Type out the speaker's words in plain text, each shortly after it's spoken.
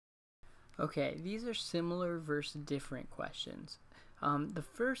Okay, these are similar versus different questions. The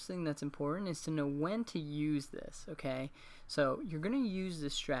first thing that's important is to know when to use this, okay? So you're going to use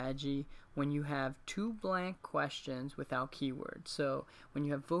this strategy when you have two blank questions without keywords. So when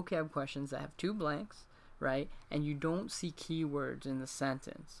you have vocab questions that have two blanks, right, and you don't see keywords in the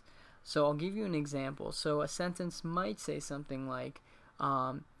sentence. So I'll give you an example. So a sentence might say something like,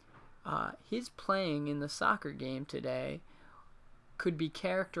 his playing in the soccer game today could be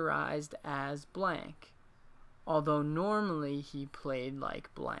characterized as blank, although normally he played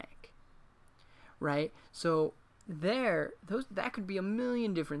like blank, right? So that could be a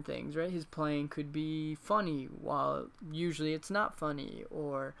million different things, right? His playing could be funny while usually it's not funny,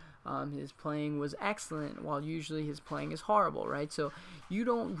 or his playing was excellent while usually his playing is horrible, right? So you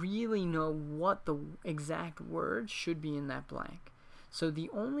don't really know what the exact words should be in that blank. So the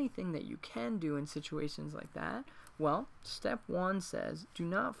only thing that you can do in situations like that, well, step 1 says do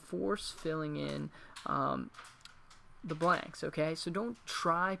not force filling in the blanks, okay? So don't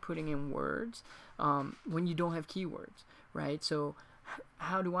try putting in words when you don't have keywords, right? So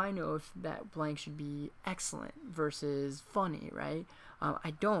how do I know if that blank should be excellent versus funny, right?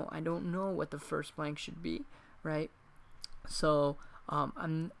 I don't know what the first blank should be, right? So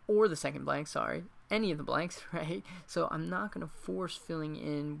or the second blank, sorry, any of the blanks, right? So I'm not going to force filling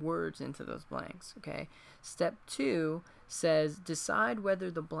in words into those blanks, okay? Step 2 says decide whether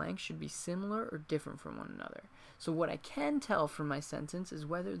the blanks should be similar or different from one another. So what I can tell from my sentence is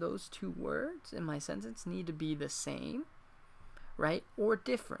whether those two words in my sentence need to be the same, right, or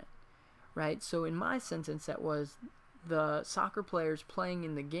different, right? So in my sentence, that was the soccer players playing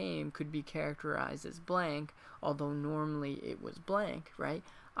in the game could be characterized as blank, although normally it was blank, right?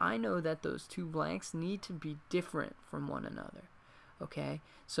 I know that those two blanks need to be different from one another, okay?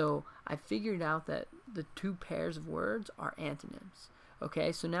 So I figured out that the two pairs of words are antonyms.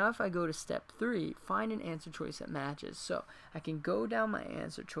 Okay, so now if I go to step 3, find an answer choice that matches. So I can go down my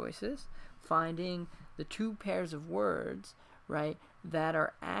answer choices, finding the two pairs of words, right, that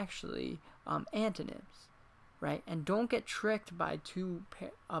are actually antonyms, right? And don't get tricked by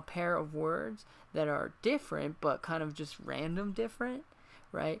a pair of words that are different but kind of just random different,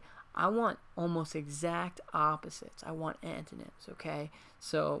 right? I want almost exact opposites. I want antonyms, okay?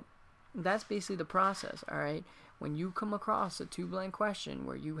 So that's basically the process, all right? When you come across a two blank question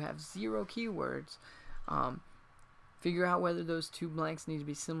where you have 0 keywords, figure out whether those two blanks need to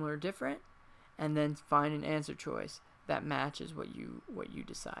be similar or different, and then find an answer choice that matches what you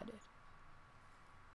decided.